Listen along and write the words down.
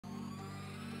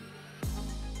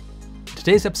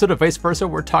today's episode of Vice Versa,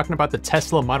 we're talking about the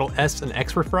Tesla Model S and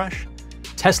X refresh,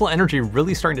 Tesla energy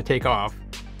really starting to take off,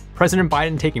 President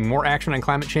Biden taking more action on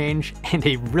climate change, and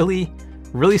a really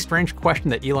strange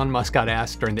question that Elon Musk got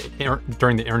asked during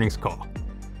the earnings call.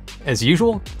 As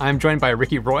usual, I'm joined by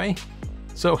Ricky Roy.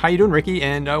 So how you doing, Ricky,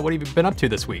 and what have you been up to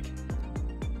this week?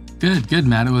 Good,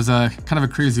 man. It was kind of a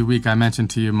crazy week. I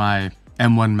mentioned to you my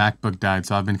M1 MacBook died,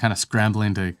 so I've been kind of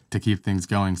scrambling to keep things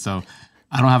going. So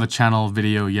I don't have a channel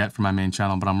video yet for my main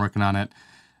channel, but I'm working on it.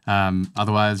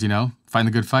 Otherwise, fighting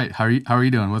the good fight. How are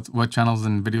you doing? What channels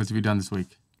and videos have you done this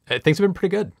week? Things have been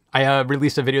pretty good. I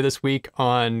released a video this week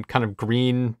on kind of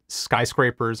green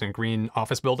skyscrapers and green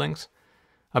office buildings,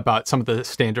 about some of the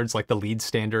standards, like the LEED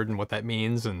standard and what that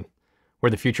means and where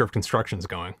the future of construction is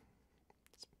going.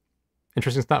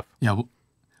 Interesting stuff. Yeah,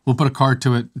 we'll put a card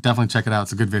to it. Definitely check it out.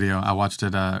 It's a good video. I watched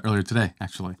it earlier today,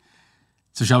 actually.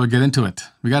 So shall we get into it?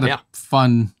 We got a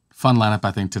fun lineup,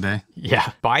 I think, today.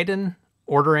 Yeah. Biden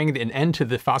ordering an end to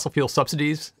the fossil fuel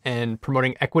subsidies and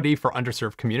promoting equity for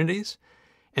underserved communities.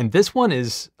 And this one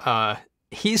is,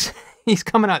 he's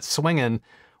coming out swinging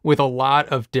with a lot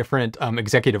of different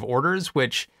executive orders,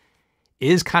 which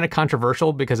is kind of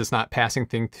controversial because it's not passing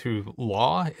things through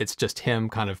law. It's just him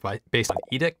kind of based on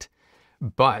edict.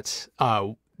 But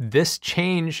this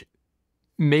change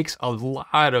makes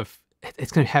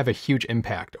it's going to have a huge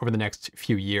impact over the next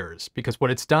few years, because what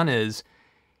it's done is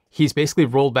he's basically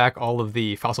rolled back all of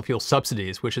the fossil fuel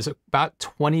subsidies, which is about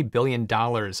 $20 billion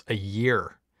a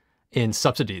year in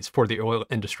subsidies for the oil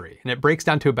industry. And it breaks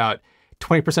down to about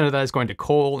 20% of that is going to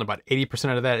coal, and about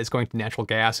 80% of that is going to natural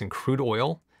gas and crude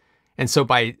oil. And so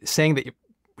by saying that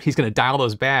he's going to dial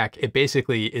those back, it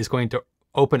basically is going to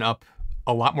open up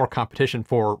a lot more competition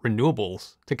for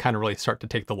renewables to kind of really start to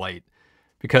take the light,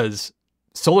 because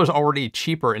solar is already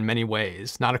cheaper in many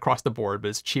ways, not across the board, but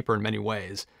it's cheaper in many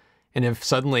ways. And if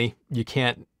suddenly you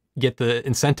can't get the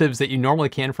incentives that you normally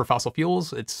can for fossil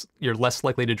fuels, you're less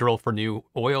likely to drill for new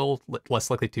oil, less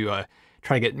likely to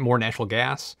try to get more natural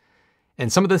gas.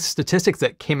 And some of the statistics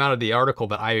that came out of the article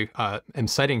that I am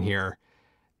citing here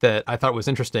that I thought was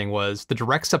interesting was the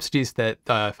direct subsidies that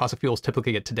fossil fuels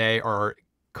typically get today are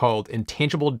called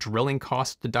intangible drilling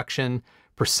cost deduction,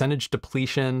 percentage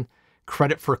depletion,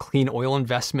 credit for clean oil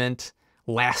investment,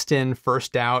 last in,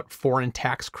 first out, foreign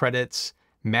tax credits,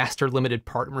 master limited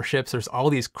partnerships. There's all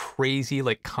these crazy,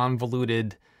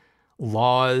 convoluted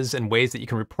laws and ways that you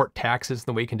can report taxes and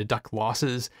the way you can deduct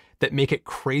losses that make it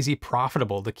crazy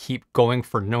profitable to keep going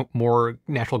for more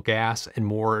natural gas and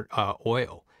more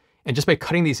oil. And just by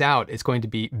cutting these out, it's going to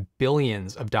be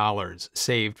billions of dollars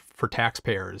saved for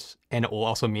taxpayers. And it will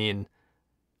also mean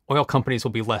oil companies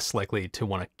will be less likely to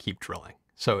want to keep drilling.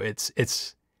 So it's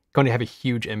going to have a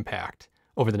huge impact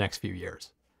over the next few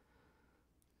years.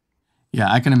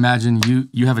 Yeah, I can imagine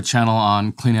you have a channel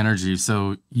on clean energy,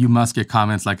 so you must get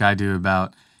comments like I do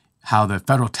about how the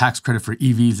federal tax credit for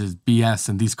EVs is BS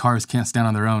and these cars can't stand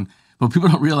on their own. What people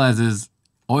don't realize is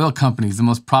oil companies, the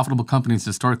most profitable companies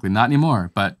historically, not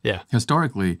anymore, but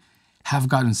historically, have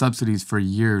gotten subsidies for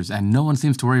years, and no one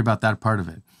seems to worry about that part of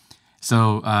it.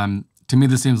 So to me,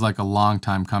 this seems like a long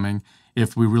time coming.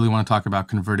 If we really want to talk about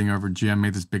converting over, GM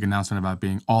made this big announcement about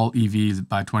being all EVs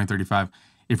by 2035.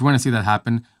 If we want to see that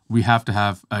happen, we have to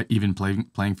have an even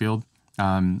playing field.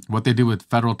 What they do with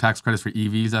federal tax credits for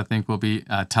EVs, I think, will be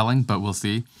telling, but we'll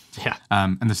see. Yeah.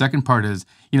 And the second part is,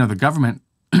 the government,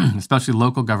 especially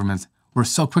local governments, were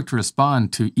so quick to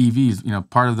respond to EVs.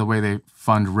 Part of the way they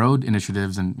fund road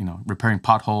initiatives and, repairing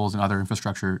potholes and other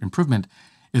infrastructure improvement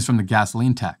is from the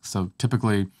gasoline tax. So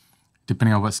typically,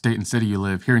 depending on what state and city you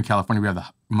live, here in California, we have the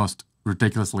most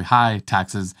ridiculously high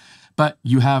taxes, but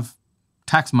you have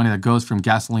tax money that goes from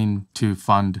gasoline to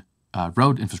fund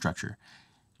road infrastructure.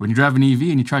 When you drive an EV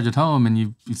and you charge at home and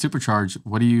you supercharge,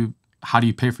 how do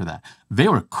you pay for that? They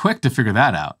were quick to figure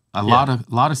that out. A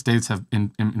lot of states have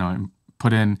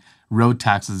put in road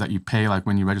taxes that you pay like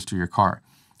when you register your car.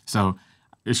 So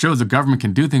it shows the government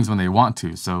can do things when they want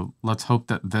to. So let's hope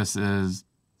that this is,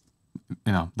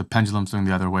 the pendulum swing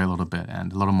the other way a little bit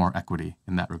and a little more equity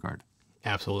in that regard.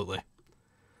 Absolutely.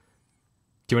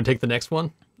 Do you want to take the next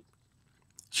one?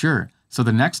 Sure. So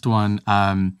the next one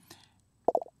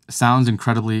sounds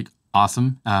incredibly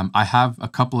awesome. I have a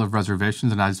couple of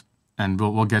reservations, and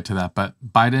we'll get to that. But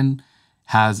Biden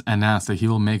has announced that he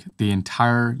will make the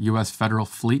entire U.S. federal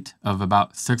fleet of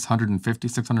about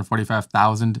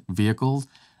 645,000 vehicles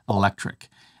electric.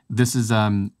 This has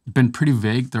been pretty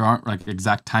vague. There aren't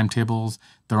exact timetables.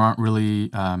 There aren't really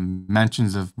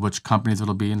mentions of which companies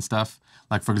it'll be and stuff.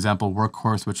 Like, for example,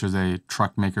 Workhorse, which is a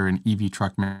truck maker, an EV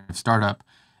truck maker startup,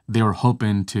 they were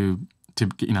hoping to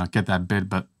to get that bid,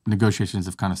 but negotiations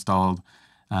have kind of stalled.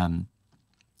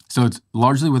 So it's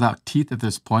largely without teeth at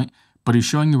this point, but he's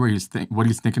showing you where what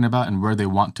he's thinking about and where they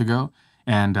want to go.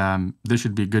 And this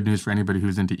should be good news for anybody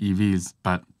who's into EVs.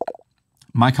 But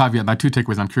my caveat, my two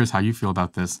takeaways, I'm curious how you feel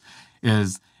about this,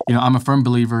 is, I'm a firm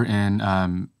believer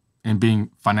in being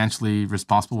financially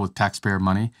responsible with taxpayer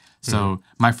money. So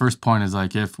my first point is,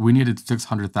 like, if we needed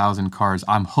 600,000 cars,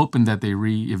 I'm hoping that they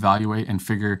reevaluate and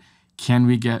figure, can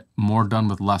we get more done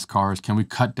with less cars? Can we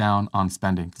cut down on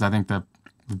spending? Because I think the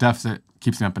deficit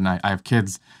keeps me up at night. I have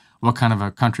kids. What kind of a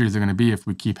country is it going to be if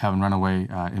we keep having runaway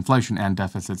inflation and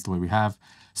deficits the way we have?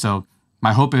 So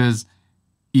my hope is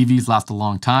EVs last a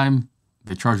long time.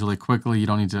 They charge really quickly. You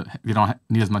don't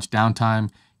need as much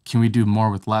downtime. Can we do more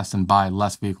with less and buy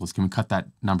less vehicles? Can we cut that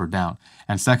number down?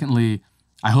 And secondly,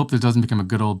 I hope this doesn't become a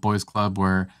good old boys club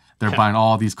where they're buying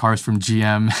all these cars from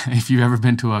GM. If you've ever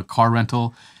been to a car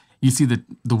rental, you see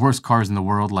the worst cars in the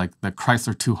world, like the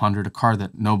Chrysler 200, a car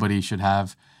that nobody should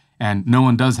have. And no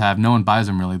one buys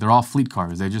them really. They're all fleet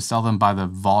cars. They just sell them by the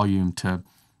volume to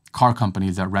car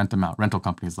companies that rent them out, rental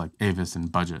companies like Avis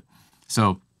and Budget.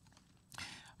 So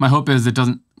my hope is it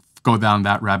doesn't go down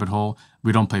that rabbit hole.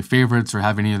 We don't play favorites or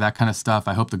have any of that kind of stuff.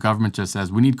 I hope the government just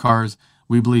says, we need cars.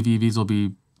 We believe EVs will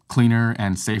be cleaner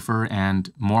and safer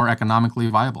and more economically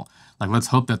viable. Like, let's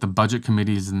hope that the budget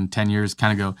committees in 10 years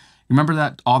kind of go, remember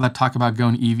that all that talk about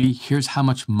going EV? Here's how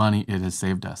much money it has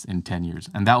saved us in 10 years.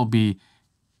 And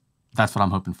that's what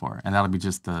I'm hoping for. And that'll be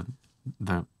just the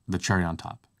cherry on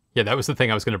top. Yeah, that was the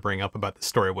thing I was going to bring up about the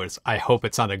story, was I hope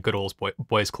it's not a good old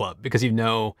boys club, because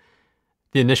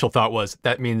the initial thought was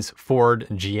that means Ford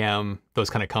and GM, those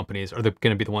kind of companies, are going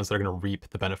to be the ones that are going to reap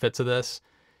the benefits of this.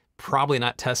 Probably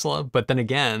not Tesla. But then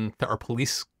again, there are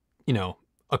police,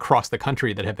 across the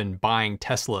country that have been buying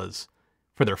Teslas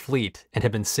for their fleet and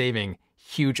have been saving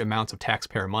huge amounts of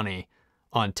taxpayer money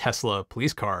on Tesla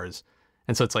police cars.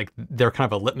 And so it's like they're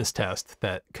kind of a litmus test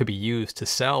that could be used to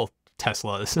sell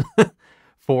Teslas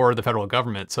for the federal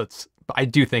government. So I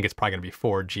do think it's probably going to be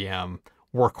Ford, GM,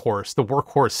 Workhorse. The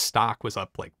Workhorse stock was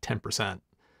up like 10%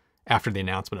 after the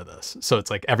announcement of this. So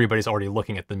it's like everybody's already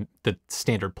looking at the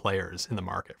standard players in the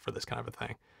market for this kind of a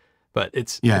thing. But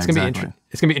it's going to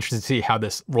be interesting to see how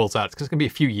this rolls out. It's going to be a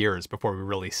few years before we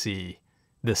really see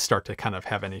this start to kind of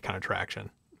have any kind of traction.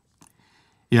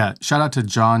 Yeah, shout out to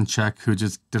John Check, who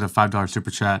just did a $5 super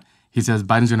chat. He says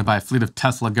Biden's going to buy a fleet of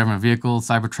Tesla government vehicles,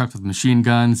 Cybertrucks with machine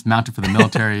guns mounted for the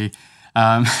military.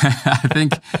 I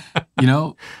think,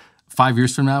 5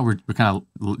 years from now, we're kind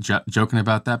of joking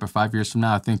about that, but 5 years from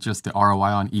now, I think just the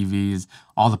ROI on EVs,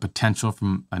 all the potential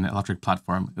from an electric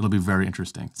platform, it'll be very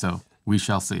interesting. So we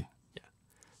shall see. Yeah.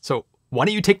 So why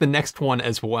don't you take the next one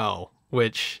as well,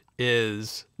 which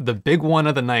is the big one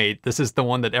of the night. This is the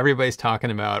one that everybody's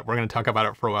talking about. We're going to talk about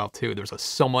it for a while too. There's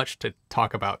so much to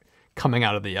talk about coming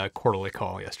out of the quarterly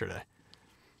call yesterday.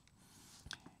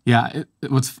 Yeah,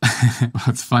 what's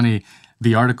funny,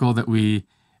 the article that we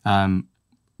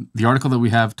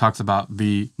have talks about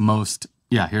the most.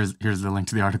 Yeah, here's the link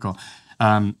to the article.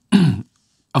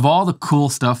 Of all the cool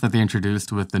stuff that they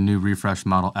introduced with the new refresh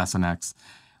model S and X,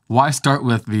 why start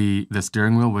with the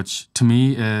steering wheel, which to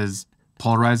me is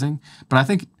polarizing? But I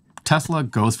think Tesla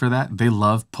goes for that. They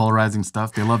love polarizing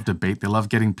stuff. They love debate. They love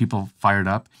getting people fired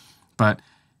up. But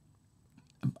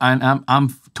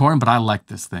I'm torn, but I like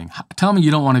this thing. Tell me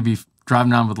you don't want to be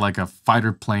driving around with like a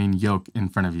fighter plane yoke in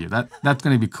front of you. That's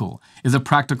going to be cool. Is it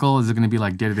practical? Is it going to be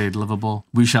like day-to-day livable?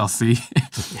 We shall see.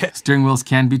 Steering wheels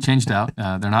can be changed out.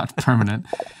 They're not permanent.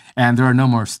 And there are no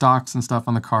more stocks and stuff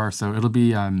on the car, so it'll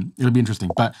be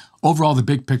interesting. But overall, the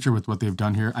big picture with what they've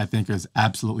done here, I think, is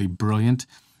absolutely brilliant.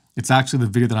 It's actually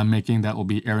the video that I'm making that will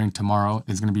be airing tomorrow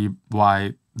is going to be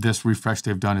why this refresh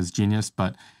they've done is genius.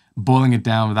 But boiling it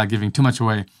down without giving too much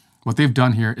away, what they've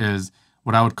done here is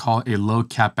what I would call a low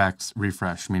capex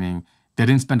refresh, meaning they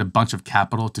didn't spend a bunch of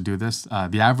capital to do this.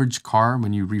 The average car,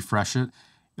 when you refresh it,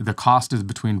 the cost is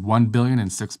between $1 billion and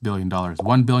 $6 billion.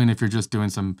 $1 billion if you're just doing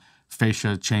some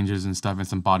fascia changes and stuff and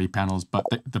some body panels, but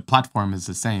the platform is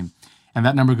the same. And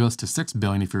that number goes to $6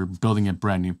 billion if you're building a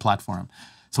brand new platform.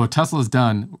 So what Tesla's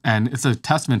done, and it's a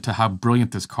testament to how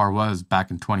brilliant this car was back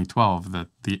in 2012,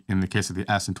 in the case of the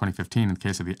S, in 2015, in the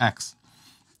case of the X.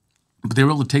 But they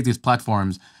were able to take these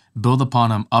platforms, build upon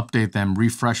them, update them,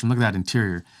 refresh them. Look at that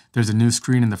interior. There's a new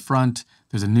screen in the front.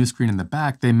 There's a new screen in the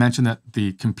back. They mentioned that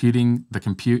the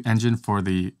compute engine for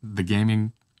the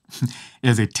gaming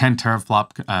is a 10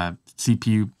 teraflop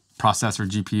CPU processor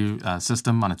GPU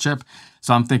system on a chip.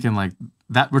 So I'm thinking like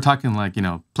that, we're talking like,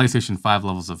 PlayStation 5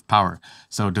 levels of power.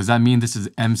 So does that mean this is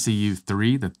MCU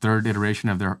 3, the third iteration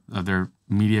of their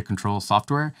media control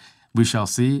software? We shall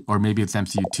see. Or maybe it's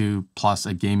MCU2 plus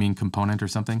a gaming component or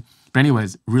something. But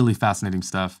anyways, really fascinating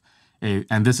stuff.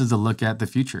 And this is a look at the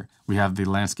future. We have the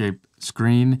landscape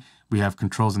screen. We have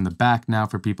controls in the back now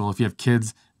for people. If you have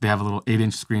kids, they have a little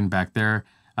 8-inch screen back there.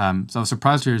 So I was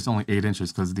surprised here it's only 8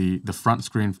 inches because the front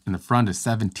screen in the front is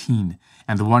 17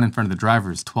 and the one in front of the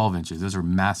driver is 12 inches. Those are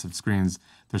massive screens.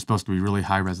 They're supposed to be really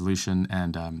high resolution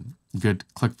and good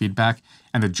click feedback.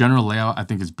 And the general layout I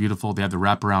think is beautiful. They have the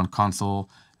wraparound console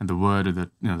and the wood or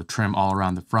the trim all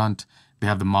around the front. They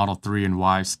have the Model 3 and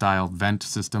Y style vent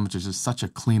system, which is just such a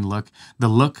clean look. The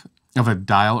look of a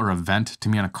dial or a vent to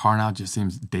me on a car now just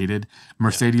seems dated.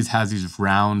 Mercedes has these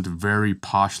round, very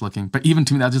posh looking, but even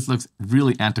to me that just looks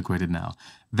really antiquated now.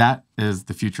 That is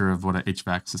the future of what an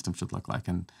HVAC system should look like,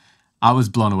 and I was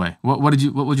blown away. What would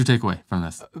you take away from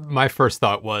this? My first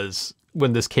thought was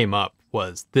when this came up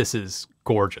was this is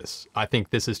gorgeous. I think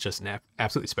this is just an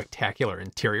absolutely spectacular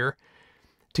interior.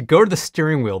 To go to the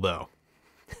steering wheel though,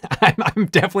 I'm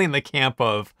definitely in the camp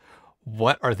of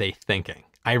what are they thinking?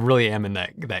 I really am in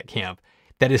that camp.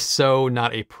 That is so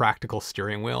not a practical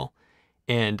steering wheel.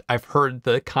 And I've heard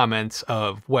the comments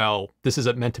of, well, this is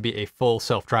meant to be a full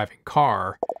self-driving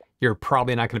car. You're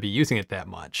probably not going to be using it that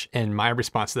much. And my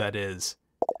response to that is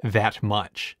that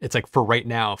much. It's like for right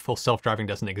now, full self-driving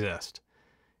doesn't exist.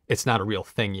 It's not a real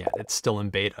thing yet. It's still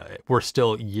in beta. We're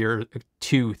still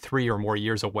 2, 3 or more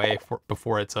years away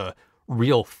before it's a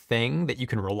real thing that you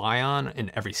can rely on in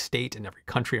every state, in every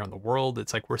country around the world.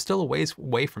 It's like we're still a ways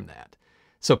away from that.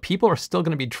 So people are still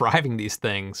going to be driving these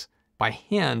things by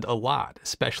hand a lot,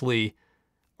 especially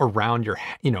around your,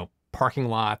 parking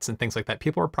lots and things like that.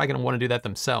 People are probably going to want to do that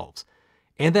themselves.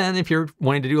 And then if you're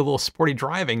wanting to do a little sporty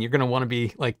driving, you're going to want to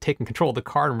be like taking control of the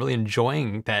car and really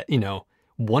enjoying that,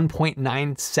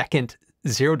 1.9 second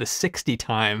 0 to 60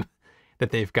 time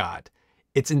that they've got.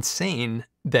 It's insane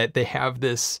that they have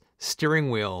this steering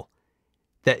wheel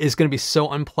that is going to be so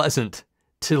unpleasant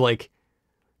to like,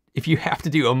 if you have to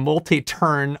do a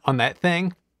multi-turn on that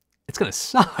thing, it's going to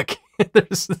suck.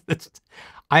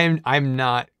 I'm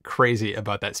not crazy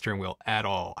about that steering wheel at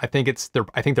all. I think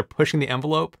they're pushing the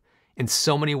envelope in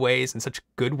so many ways, in such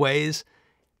good ways.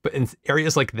 But in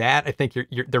areas like that, I think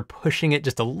they're pushing it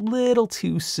just a little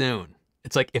too soon.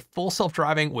 It's like if full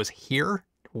self-driving was here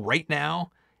right now,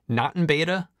 not in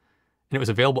beta, and it was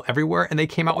available everywhere, and they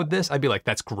came out with this, I'd be like,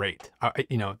 that's great.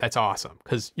 That's awesome,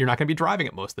 because you're not going to be driving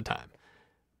it most of the time.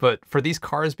 But for these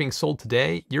cars being sold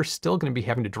today, you're still going to be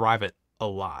having to drive it a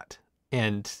lot.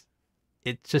 And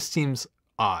it just seems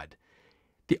odd.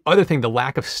 The other thing, the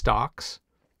lack of stocks,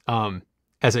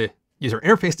 as a user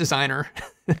interface designer,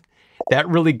 that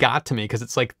really got to me, because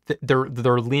it's like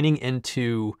they're leaning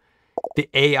into the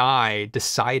AI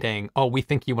deciding, oh, we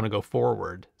think you want to go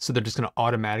forward. So they're just going to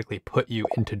automatically put you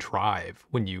into drive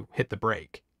when you hit the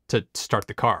brake to start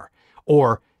the car.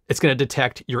 Or it's going to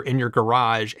detect you're in your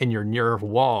garage and you're near a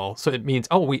wall. So it means,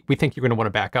 oh, we think you're going to want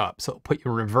to back up. So it'll put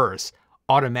you in reverse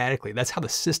automatically. That's how the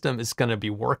system is going to be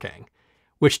working,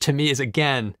 which to me is,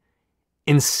 again,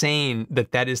 insane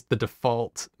that is the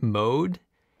default mode.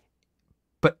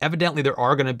 But evidently there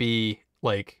are going to be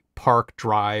like park,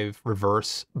 drive,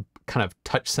 reverse kind of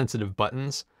touch sensitive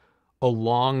buttons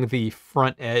along the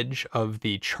front edge of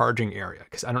the charging area.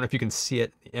 Because I don't know if you can see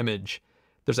it in the image.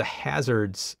 There's a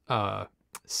hazards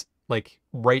like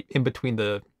right in between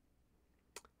the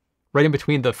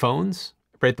phones,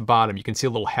 right at the bottom. You can see a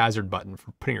little hazard button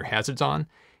for putting your hazards on.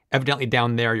 Evidently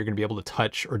down there, you're going to be able to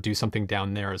touch or do something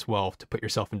down there as well to put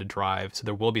yourself into drive. So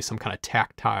there will be some kind of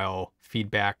tactile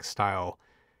feedback style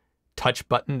touch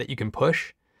button that you can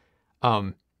push.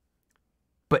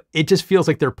 But it just feels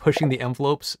like they're pushing the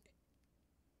envelopes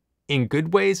in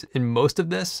good ways in most of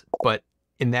this. But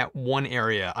in that one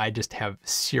area, I just have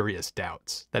serious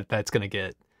doubts that that's going to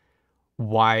get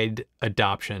wide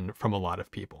adoption from a lot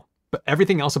of people. But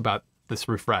everything else about this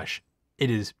refresh,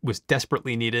 was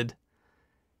desperately needed.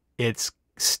 It's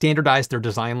standardized their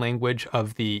design language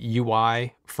of the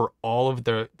UI for all of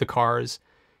the cars.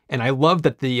 And I love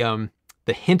that the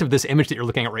hint of this image that you're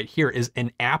looking at right here is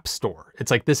an app store. It's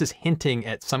like this is hinting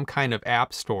at some kind of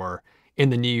app store in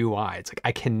the new UI. It's like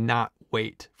I cannot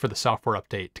wait for the software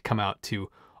update to come out to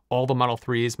all the Model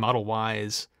 3s, Model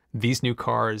Ys, these new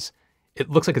cars. It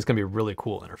looks like it's going to be a really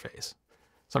cool interface.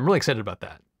 So I'm really excited about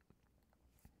that.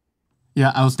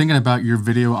 Yeah, I was thinking about your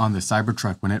video on the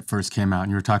Cybertruck when it first came out,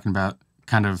 and you were talking about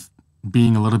kind of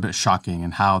being a little bit shocking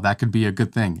and how that could be a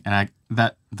good thing. And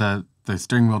the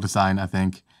steering wheel design, I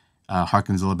think,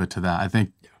 harkens a little bit to that. I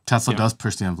think Tesla does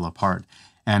push the envelope hard.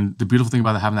 And the beautiful thing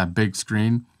about having that big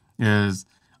screen is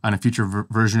on a future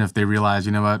version, if they realize,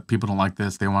 you know what, people don't like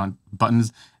this, they want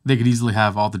buttons, they could easily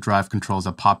have all the drive controls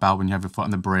that pop out when you have your foot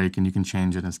on the brake and you can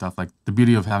change it and stuff. Like the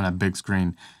beauty of having a big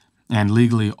screen. And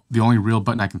legally, the only real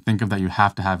button I can think of that you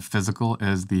have to have physical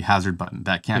is the hazard button.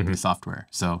 That can't be software.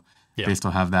 So they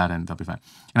still have that, and they'll be fine.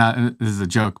 And this is a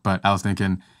joke, but I was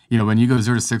thinking, when you go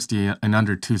 0 to 60 in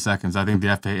under 2 seconds, I think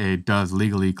the FAA does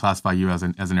legally classify you as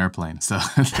an airplane. So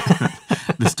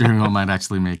the steering wheel might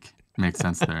actually make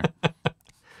sense there.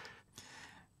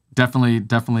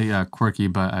 Definitely quirky,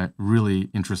 but really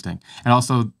interesting. And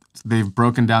also, they've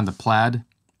broken down the Plaid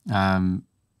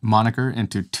moniker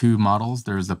into 2 models.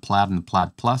 There's the Plaid and the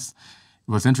Plaid Plus.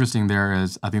 What's interesting there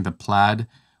is I think the Plaid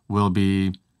will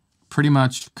be pretty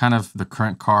much kind of the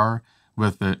current car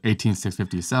with the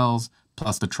 18650 cells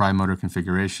plus the tri-motor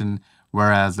configuration,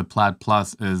 whereas the Plaid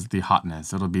Plus is the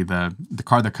hotness. It'll be the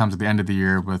car that comes at the end of the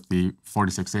year with the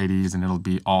 4680s, and it'll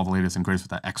be all the latest and greatest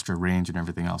with that extra range and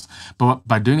everything else. But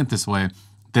by doing it this way,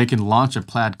 they can launch a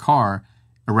Plaid car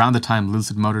around the time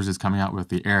Lucid Motors is coming out with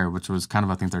the Air, which was kind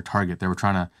of, I think, their target. They were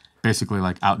trying to basically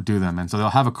like outdo them. And so they'll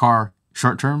have a car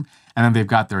short term, and then they've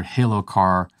got their Halo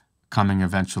car coming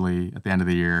eventually at the end of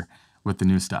the year with the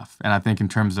new stuff. And I think in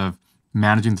terms of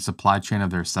managing the supply chain of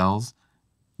their cells,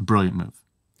 brilliant move.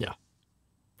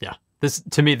 Yeah. This,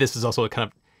 to me, this is also a kind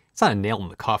of, it's not a nail in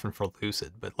the coffin for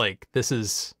Lucid, but like this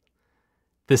is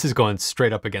going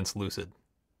straight up against Lucid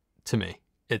to me.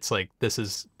 It's like this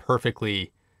is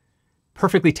perfectly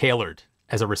tailored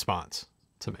as a response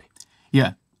to me.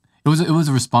 Yeah, it was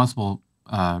a responsible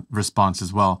response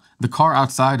as well. The car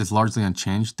outside is largely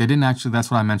unchanged. They didn't actually.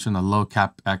 That's what I mentioned. The low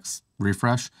CapEx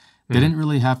refresh. They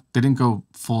didn't go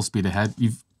full speed ahead.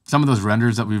 Some of those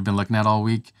renders that we've been looking at all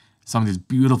week. Some of these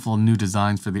beautiful new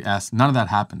designs for the S. None of that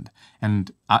happened.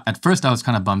 And at first, I was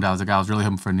kind of bummed out. I was like, I was really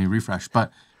hoping for a new refresh.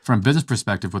 But from a business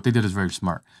perspective, what they did is very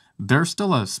smart. They're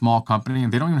still a small company,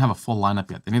 and they don't even have a full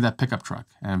lineup yet. They need that pickup truck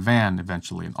and a van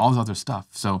eventually and all this other stuff.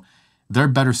 So they're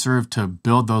better served to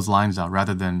build those lines out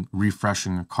rather than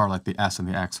refreshing a car like the S and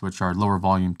the X, which are lower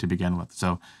volume to begin with.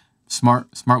 So smart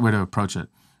way to approach it.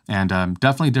 And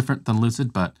definitely different than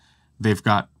Lucid, but they've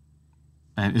got,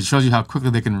 and it shows you how quickly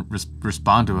they can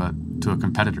respond to a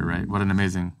competitor, right? What an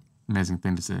amazing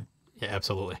thing to see. Yeah,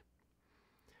 absolutely.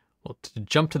 Well, to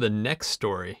jump to the next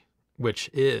story, which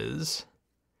is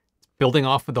building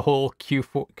off of the whole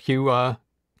Q4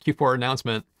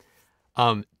 announcement,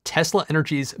 Tesla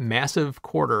Energy's massive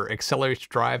quarter accelerates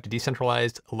drive to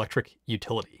decentralized electric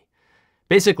utility.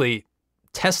 Basically,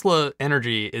 Tesla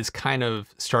Energy is kind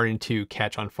of starting to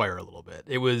catch on fire a little bit.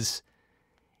 It was,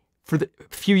 a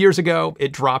few years ago,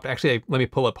 it dropped. Actually, let me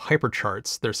pull up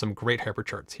hypercharts. There's some great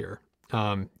hypercharts here.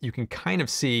 You can kind of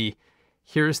see,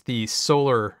 here's the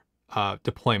solar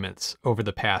deployments over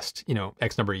the past,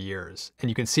 X number of years. And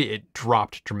you can see it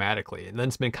dropped dramatically. And then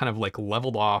it's been kind of like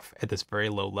leveled off at this very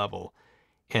low level.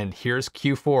 And here's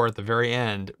Q4 at the very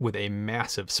end with a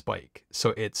massive spike.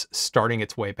 So it's starting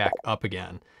its way back up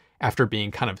again after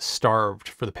being kind of starved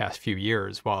for the past few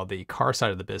years while the car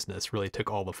side of the business really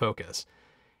took all the focus.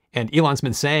 And Elon's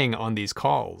been saying on these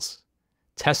calls,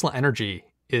 Tesla Energy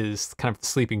is kind of the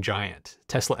sleeping giant.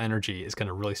 Tesla Energy is going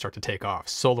to really start to take off.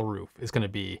 Solar Roof is going to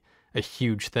be a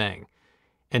huge thing.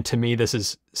 And to me, this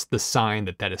is the sign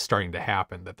that is starting to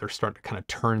happen, that they're starting to kind of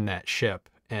turn that ship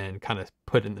and kind of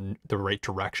put in the right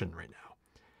direction right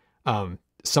now.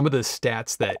 Some of the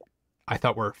stats that I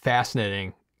thought were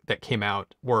fascinating that came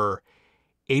out were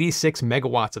 86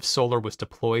 megawatts of solar was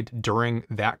deployed during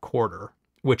that quarter,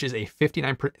 which is a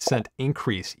 59%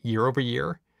 increase year over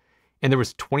year. And there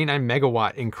was 29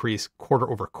 megawatt increase quarter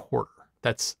over quarter.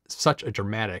 That's such a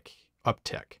dramatic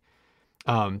uptick.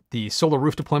 The solar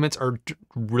roof deployments are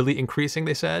really increasing,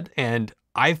 they said. And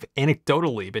I've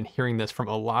anecdotally been hearing this from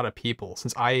a lot of people.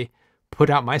 Since I put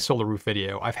out my solar roof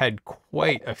video, I've had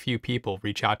quite a few people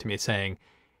reach out to me saying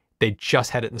they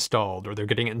just had it installed or they're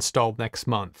getting it installed next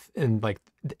month. And like,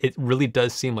 it really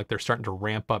does seem like they're starting to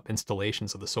ramp up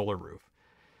installations of the solar roof,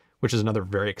 which is another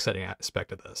very exciting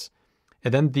aspect of this.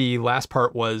 And then the last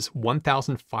part was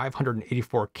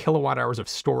 1,584 kilowatt hours of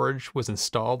storage was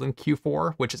installed in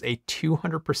Q4, which is a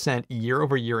 200% year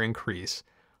over year increase,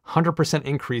 100%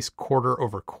 increase quarter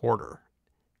over quarter.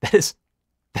 That is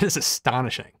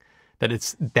astonishing that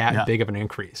it's that big of an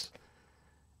increase.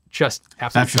 Just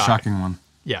absolutely That's a shocking one.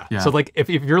 Yeah. So like if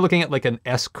you're looking at like an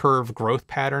S-curve growth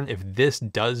pattern, if this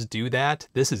does do that,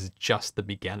 this is just the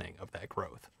beginning of that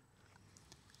growth.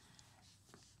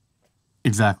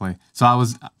 Exactly. So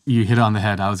you hit it on the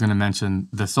head. I was going to mention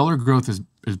the solar growth is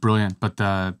brilliant, but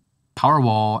the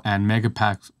Powerwall and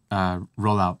Megapack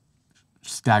rollout,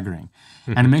 staggering.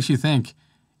 And it makes you think,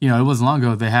 it wasn't long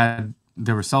ago they had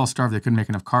they were cell-starved. They couldn't make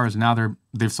enough cars. Now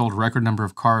they've sold a record number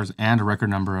of cars and a record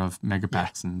number of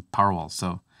Megapacks and Powerwalls.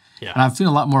 So, Yeah. And I've seen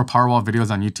a lot more Powerwall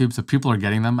videos on YouTube, so people are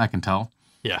getting them. I can tell.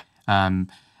 Yeah. And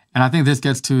I think this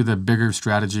gets to the bigger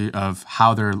strategy of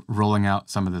how they're rolling out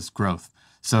some of this growth.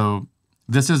 So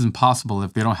this isn't possible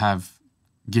if they don't have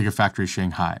Gigafactory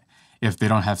Shanghai, if they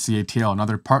don't have CATL and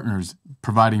other partners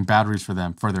providing batteries for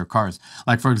them for their cars.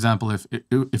 Like, for example, if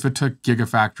it took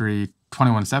Gigafactory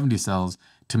 2170 cells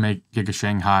to make Giga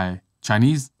Shanghai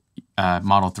Chinese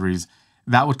Model 3s,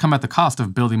 that would come at the cost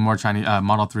of building more Chinese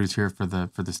Model 3s here for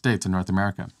the States in North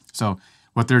America. So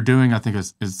what they're doing, I think,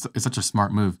 is such a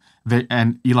smart move.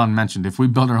 And Elon mentioned, if we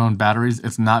build our own batteries,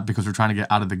 it's not because we're trying to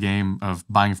get out of the game of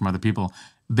buying from other people.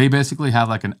 They basically have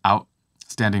like an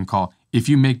outstanding call. If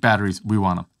you make batteries, we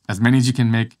want them. As many as you can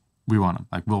make, we want them.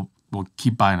 Like we'll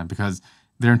keep buying them because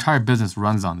their entire business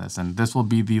runs on this, and this will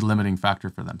be the limiting factor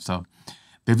for them. So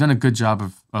they've done a good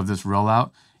job of this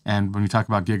rollout. And when you talk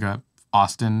about Giga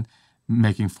Austin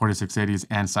making 4680s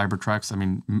and Cybertrucks, I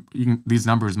mean, these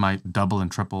numbers might double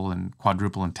and triple and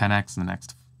quadruple and 10x in the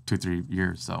next 2-3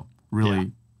 years. So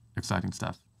really exciting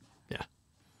stuff. Yeah.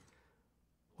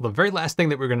 Well, the very last thing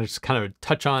that we're going to just kind of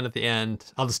touch on at the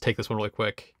end, I'll just take this one really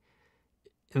quick.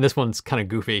 And this one's kind of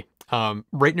goofy.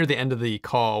 Right near the end of the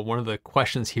call, one of the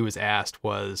questions he was asked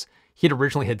was, he had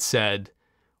originally said,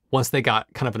 once they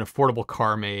got kind of an affordable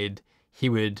car made, he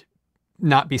would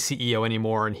not be CEO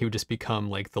anymore and he would just become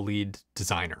like the lead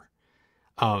designer.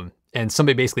 And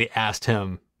somebody basically asked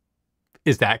him,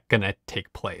 is that going to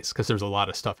take place? Because there's a lot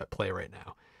of stuff at play right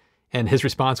now. And his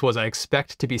response was, I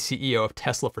expect to be CEO of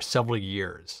Tesla for several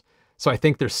years. So I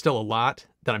think there's still a lot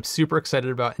that I'm super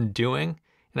excited about and doing.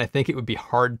 And I think it would be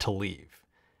hard to leave.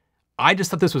 I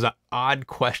just thought this was an odd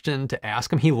question to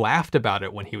ask him. He laughed about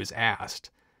it when he was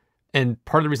asked. And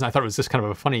part of the reason I thought it was just kind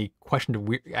of a funny question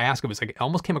to ask, it was like, it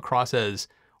almost came across as,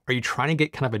 are you trying to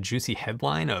get kind of a juicy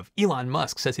headline of Elon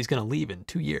Musk says he's going to leave in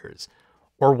 2 years?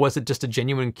 Or was it just a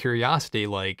genuine curiosity,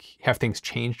 like, have things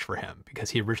changed for him?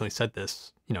 Because he originally said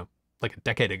this, like a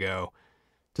decade ago.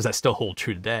 Does that still hold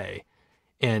true today?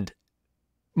 And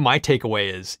my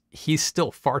takeaway is he's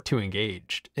still far too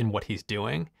engaged in what he's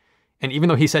doing. And even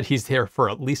though he said he's there for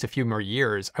at least a few more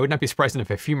years, I would not be surprised if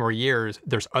a few more years,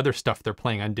 there's other stuff they're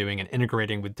planning on doing and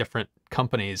integrating with different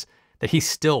companies that he's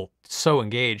still so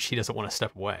engaged, he doesn't want to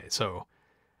step away. So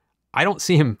I don't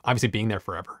see him obviously being there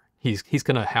forever. He's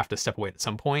going to have to step away at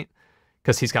some point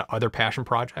because he's got other passion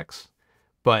projects.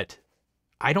 But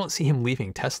I don't see him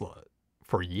leaving Tesla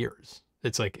for years.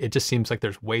 It's like, it just seems like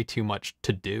there's way too much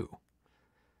to do.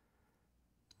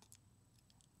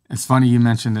 It's funny you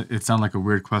mentioned it. It sounded like a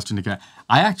weird question to get.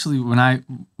 I actually, when I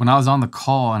was on the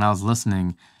call and I was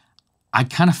listening, I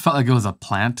kind of felt like it was a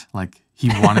plant, like he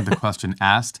wanted the question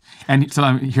asked. And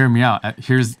so hear me out.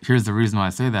 Here's the reason why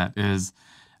I say that is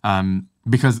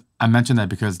because I mentioned that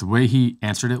because the way he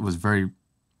answered it was very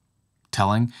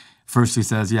telling. First, he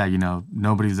says, yeah,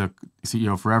 nobody's a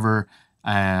CEO forever,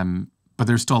 but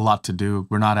there's still a lot to do.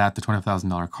 We're not at the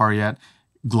 $20,000 car yet.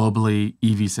 Globally,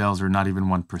 EV sales are not even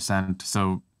 1%.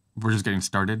 So we're just getting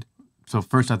started. So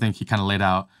first, I think he kind of laid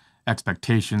out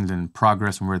expectations and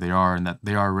progress and where they are, and that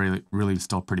they are really, really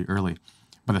still pretty early.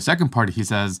 But the second part, he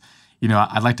says,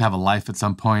 I'd like to have a life at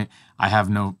some point.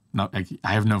 I'm not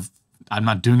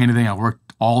doing anything. I work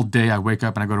all day. I wake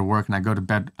up and I go to work and I go to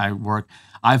bed. I work.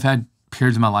 I've had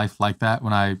periods in my life like that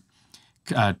when I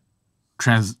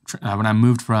when I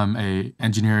moved from a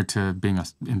engineer to being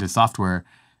into software.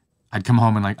 I'd come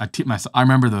home and I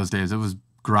remember those days. It was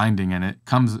grinding, and it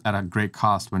comes at a great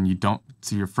cost when you don't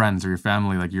see your friends or your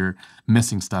family, like you're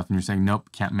missing stuff and you're saying,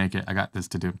 nope, can't make it. I got this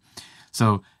to do.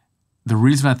 So the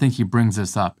reason I think he brings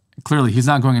this up, clearly he's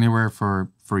not going anywhere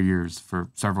for years, for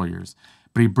several years,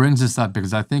 but he brings this up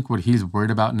because I think what he's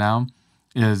worried about now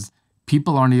is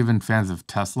people aren't even fans of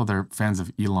Tesla. They're fans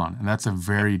of Elon. And that's a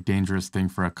very dangerous thing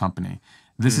for a company.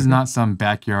 This is not some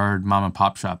backyard mom and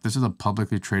pop shop. This is a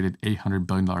publicly traded $800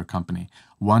 billion company.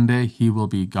 One day he will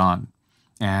be gone.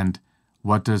 And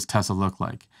what does Tesla look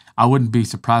like? I wouldn't be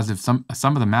surprised if some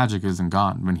of the magic isn't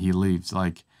gone when he leaves.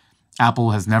 Like Apple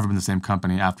has never been the same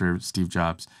company after Steve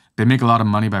Jobs. They make a lot of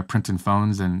money by printing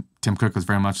phones, and Tim Cook was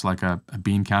very much like a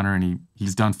bean counter, and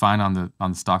he's done fine on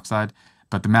the stock side.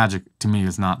 But the magic to me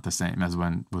is not the same as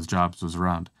when Jobs was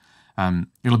around.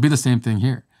 It'll be the same thing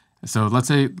here. So let's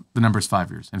say the number is 5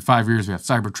 years. In 5 years, we have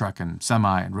Cybertruck and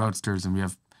Semi and Roadsters, and we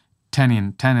have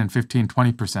 10 and 15,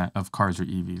 20% of cars are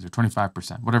EVs, or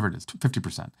 25%, whatever it is,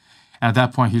 50%. And at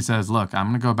that point, he says, look, I'm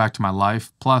going to go back to my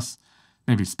life, plus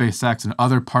maybe SpaceX and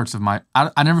other parts of my...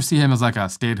 I never see him as like a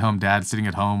stay-at-home dad sitting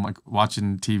at home, like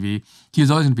watching TV.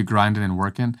 He's always going to be grinding and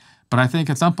working, But I think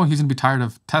at some point he's going to be tired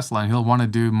of Tesla and he'll want to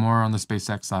do more on the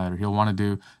SpaceX side, or he'll want to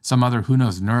do some other, who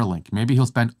knows, Neuralink. Maybe he'll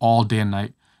spend all day and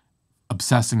night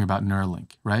obsessing about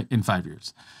Neuralink, right, in 5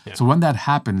 years. Yeah. So when that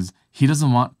happens, he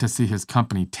doesn't want to see his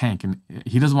company tank, and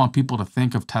he doesn't want people to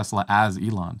think of Tesla as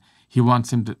Elon. He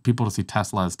wants people to see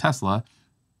Tesla as Tesla,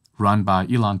 run by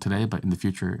Elon today, but in the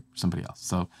future, somebody else.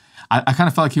 So I kind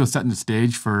of felt like he was setting the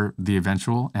stage for the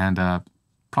eventual, and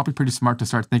probably pretty smart to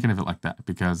start thinking of it like that,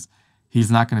 because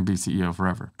he's not going to be CEO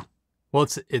forever. Well,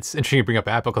 it's interesting you bring up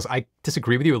Apple, because I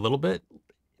disagree with you a little bit.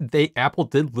 Apple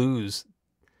did lose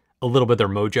a little bit of their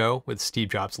mojo with Steve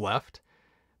Jobs left.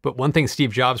 But one thing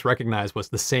Steve Jobs recognized was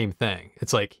the same thing.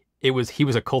 It's like he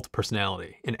was a cult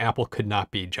personality, and Apple could not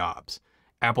be Jobs.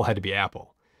 Apple had to be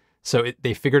Apple. So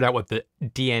they figured out what the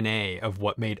DNA of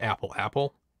what made Apple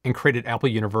Apple, and created Apple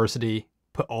University,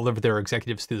 put all of their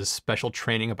executives through this special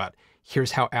training about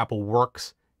here's how Apple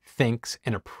works, thinks,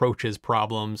 and approaches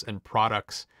problems and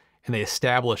products. And they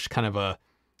established kind of a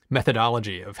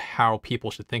methodology of how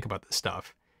people should think about this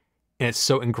stuff. And it's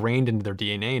so ingrained into their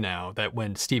DNA now that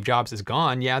when Steve Jobs is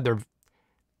gone, yeah, they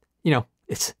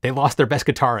lost their best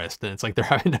guitarist, and it's like they're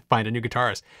having to find a new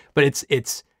guitarist. But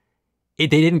they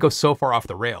didn't go so far off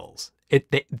the rails.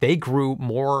 They grew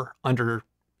more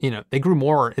they grew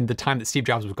more in the time that Steve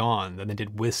Jobs was gone than they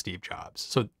did with Steve Jobs.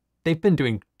 So they've been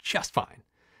doing just fine.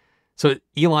 So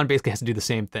Elon basically has to do the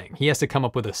same thing. He has to come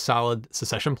up with a solid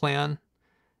succession plan.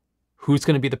 Who's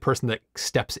going to be the person that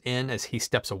steps in as he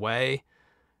steps away?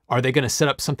 Are they going to set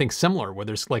up something similar where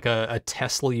there's like a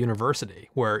Tesla University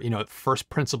where, first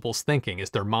principles thinking is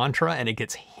their mantra, and it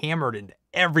gets hammered into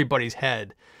everybody's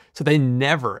head. So they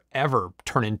never, ever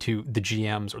turn into the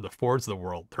GMs or the Fords of the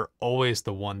world. They're always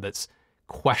the one that's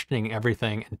questioning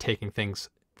everything and taking things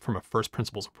from a first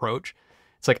principles approach.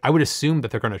 It's like, I would assume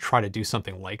that they're going to try to do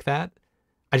something like that.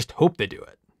 I just hope they do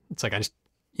it. It's like,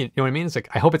 you know what I mean? It's like,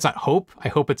 I hope it's not hope. I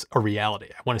hope it's a reality.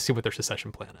 I want to see what their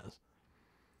succession plan is.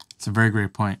 It's a very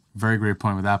great point. Very great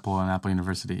point with Apple and Apple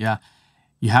University. Yeah.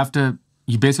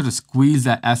 You basically squeeze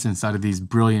that essence out of these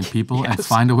brilliant people yes. and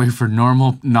find a way for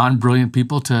normal, non-brilliant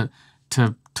people to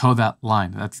toe that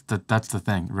line. That's the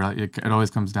thing, really. It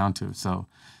always comes down to. So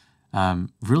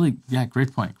really, yeah,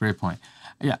 great point. Great point.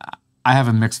 Yeah. I have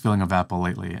a mixed feeling of Apple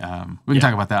lately. We can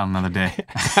talk about that on another day.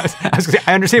 I was gonna say,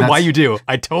 I understand why you do.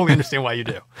 I totally understand why you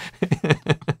do.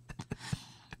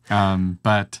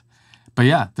 But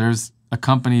yeah, there's a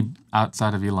company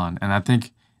outside of Elon. And I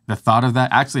think the thought of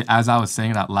that, actually, as I was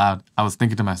saying it out loud, I was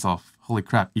thinking to myself, holy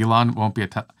crap, Elon won't be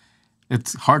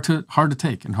it's hard to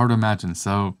take and hard to imagine.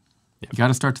 So you got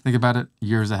to start to think about it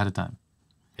years ahead of time.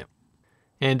 Yep.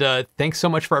 And thanks so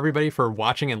much for everybody for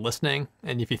watching and listening.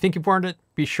 And if you think you've learned it,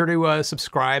 be sure to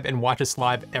subscribe and watch us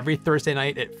live every Thursday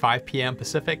night at 5 p.m.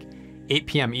 Pacific, 8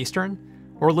 p.m. Eastern,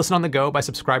 or listen on the go by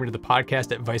subscribing to the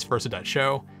podcast at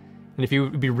viceversa.show. And it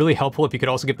would be really helpful if you could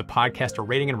also give the podcast a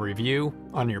rating and a review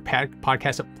on your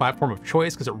podcast platform of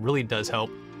choice, because it really does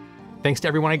help. Thanks to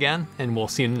everyone again, and we'll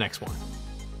see you in the next one.